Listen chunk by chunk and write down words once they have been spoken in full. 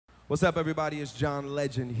What's up, everybody? It's John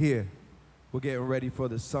Legend here. We're getting ready for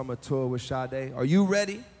the summer tour with Sade. Are you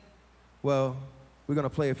ready? Well, we're going to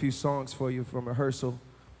play a few songs for you from rehearsal.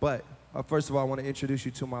 But first of all, I want to introduce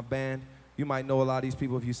you to my band. You might know a lot of these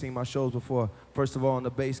people if you've seen my shows before. First of all, on the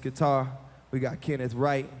bass guitar, we got Kenneth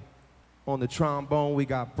Wright. On the trombone, we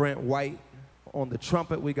got Brent White. On the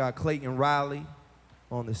trumpet, we got Clayton Riley.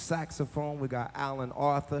 On the saxophone, we got Alan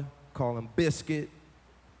Arthur, call him Biscuit.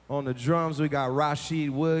 On the drums, we got Rashid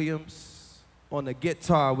Williams. On the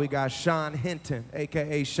guitar, we got Sean Hinton,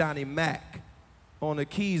 a.k.a. Shawnee Mac. On the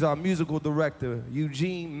keys, our musical director,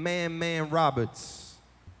 Eugene Man Roberts.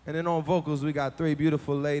 And then on vocals, we got three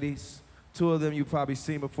beautiful ladies. Two of them you've probably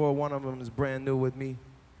seen before. One of them is brand new with me.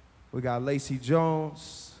 We got Lacey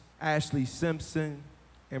Jones, Ashley Simpson,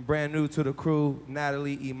 and brand new to the crew,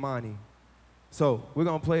 Natalie Imani. So we're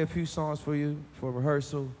going to play a few songs for you for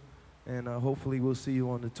rehearsal. And hopefully we'll see you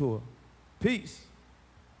on the tour. Peace.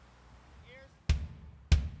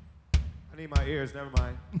 I need my ears, never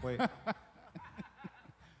mind. Wait. Come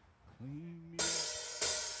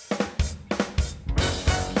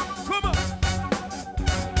on.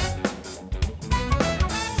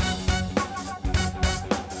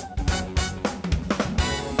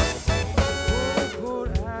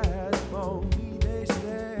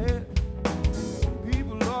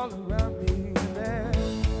 People all around me there.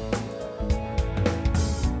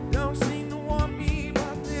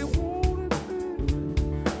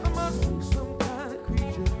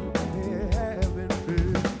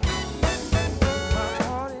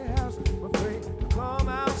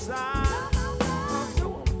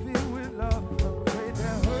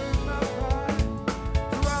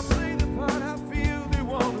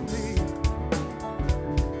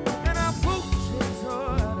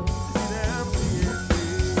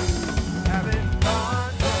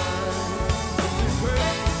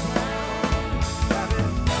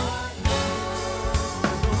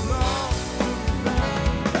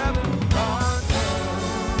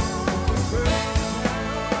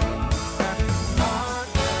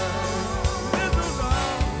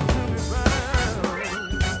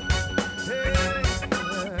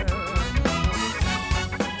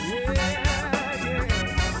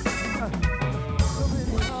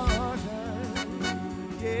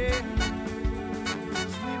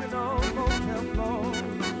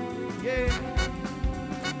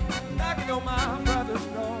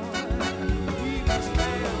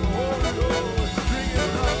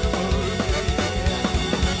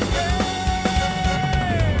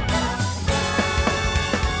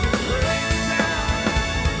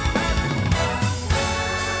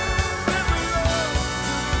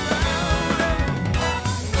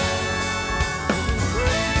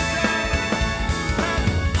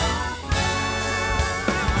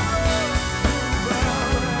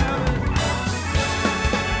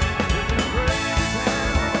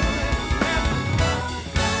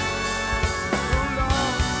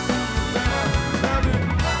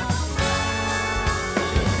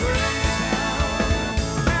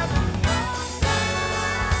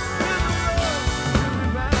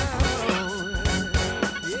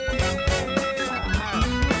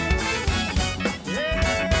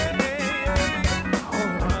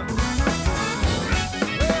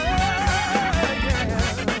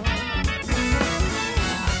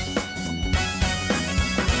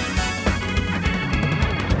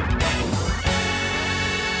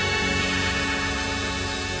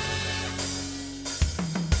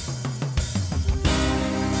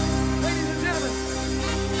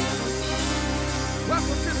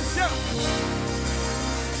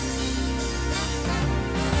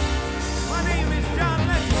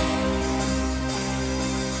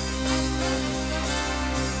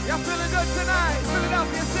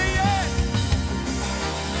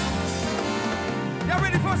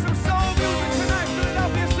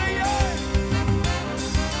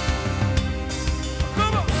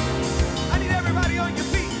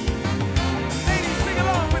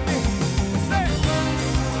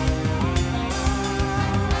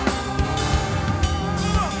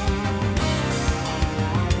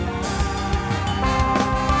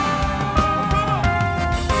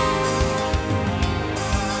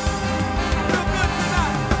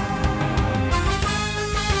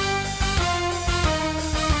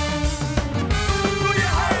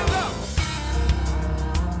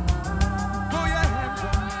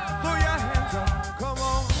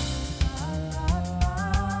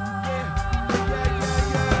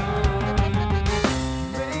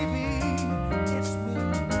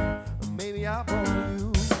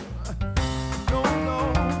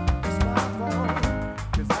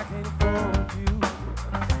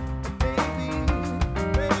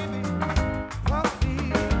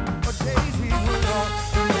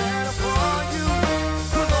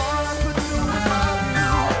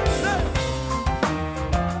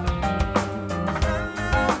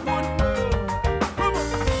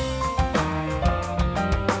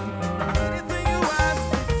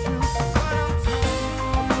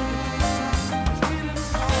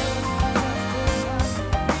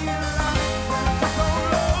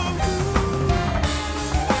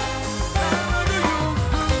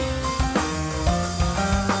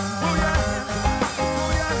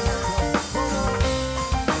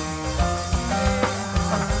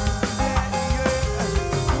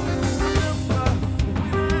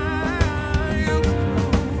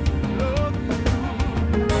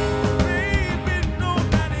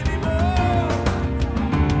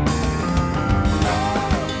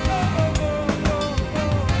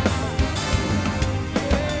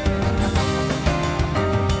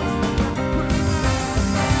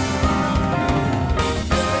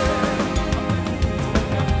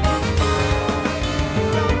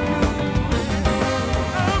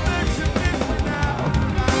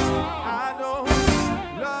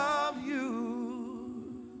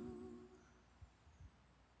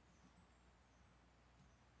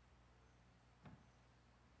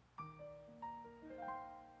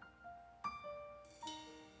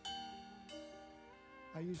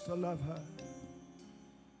 used to love her.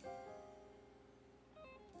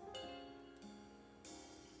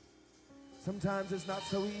 Sometimes it's not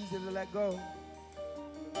so easy to let go.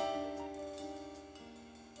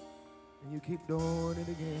 And you keep doing it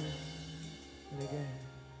again and again.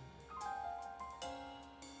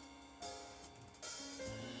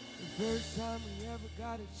 The first time we ever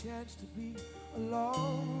got a chance to be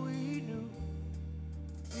alone, we knew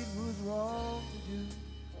it was wrong to do.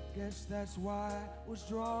 Guess that's why I was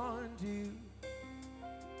drawn to you.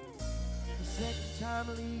 The second time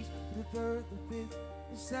leads to the third, the fifth,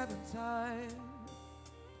 the seventh time.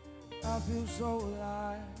 I feel so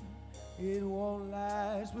alive. It won't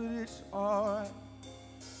last, but it's alright.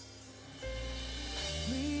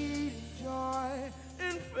 Fleeting joy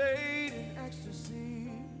and fading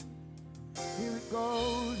ecstasy. Here it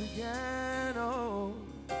goes again, oh.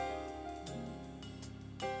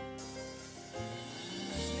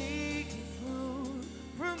 Sneaking through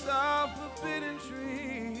from the forbidden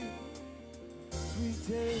tree. Sweet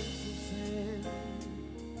taste of sin.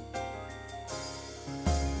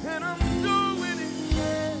 And I'm doing it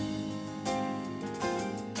again.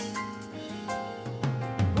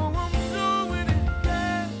 Oh, I'm doing it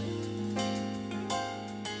again.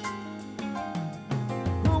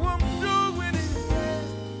 Oh, I'm doing it again.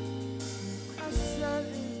 I said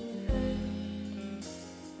it again,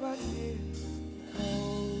 but here it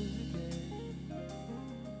goes again.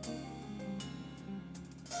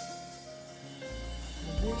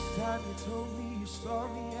 This time you told me you saw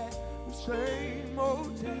me at the same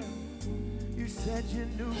motel. You said you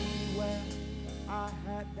knew me well. I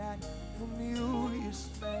had that familiar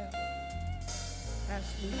smell.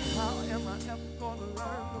 Asked me how am I ever gonna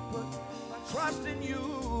learn to put my trust in you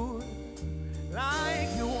like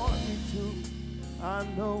you want me to. I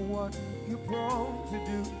know what you're prone to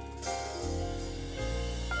do.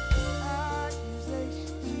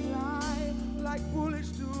 Accusations fly like bullets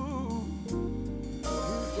do.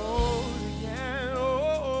 Here goes again, oh.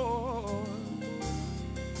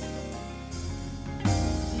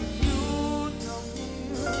 You know me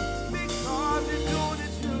because you're doing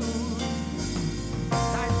it too.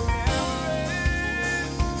 Like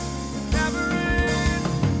it never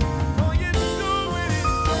ends. Oh, you're doing it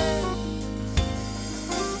again.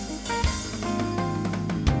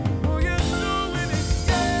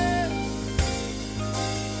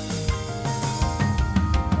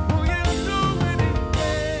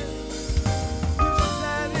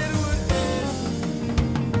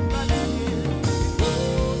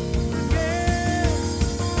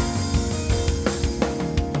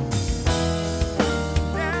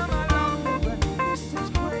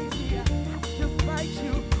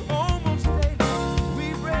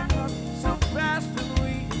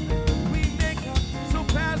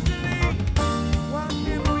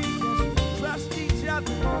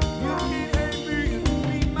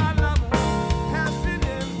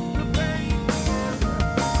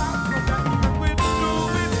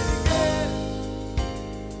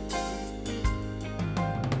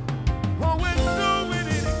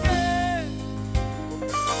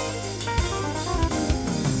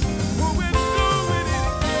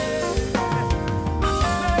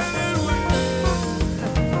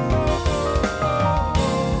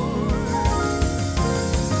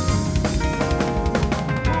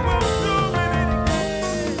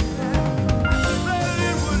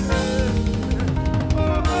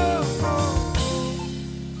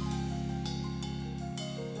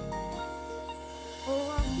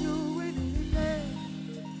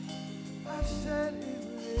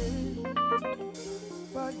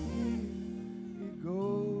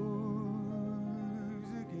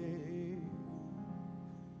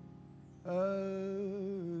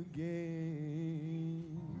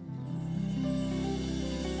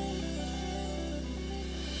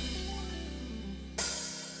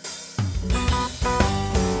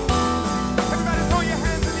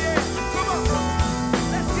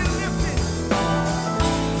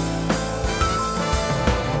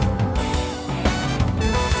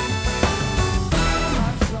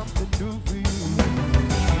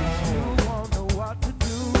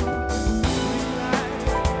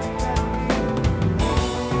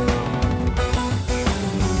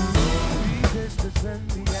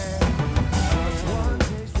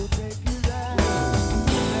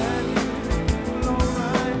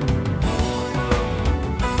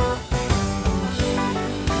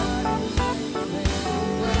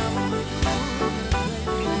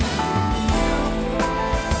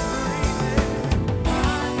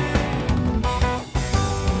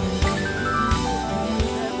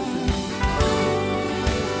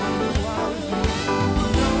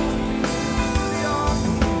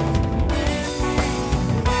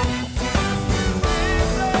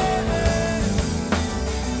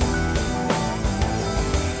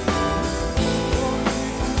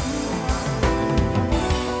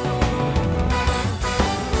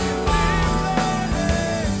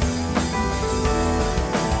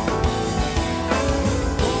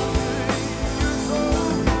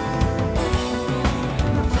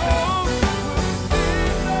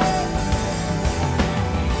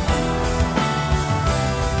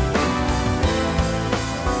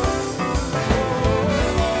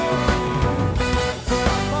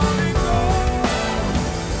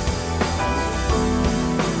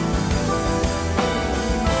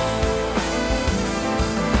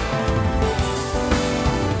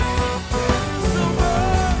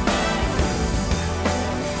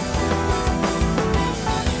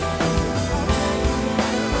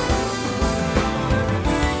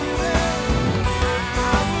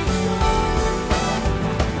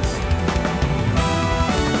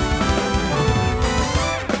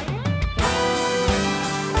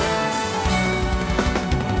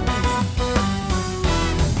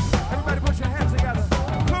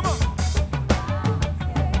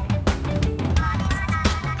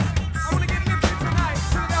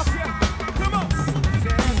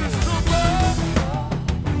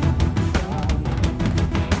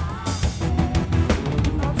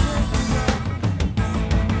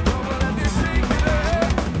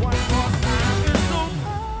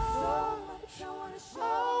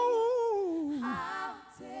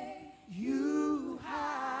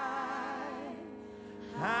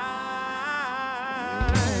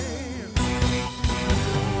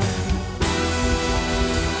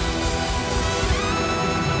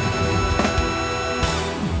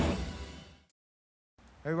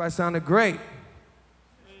 Everybody sounded great.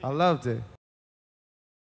 I loved it.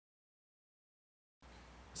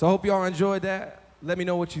 So I hope y'all enjoyed that. Let me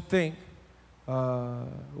know what you think.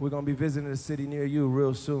 We're going to be visiting a city near you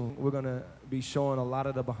real soon. We're going to be showing a lot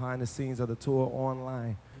of the behind the scenes of the tour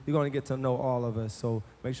online. You're going to get to know all of us. So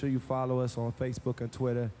make sure you follow us on Facebook and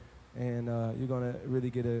Twitter. And you're going to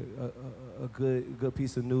really get a good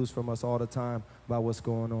piece of news from us all the time about what's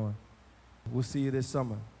going on. We'll see you this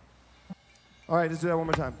summer. All right, let's do that one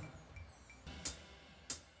more time.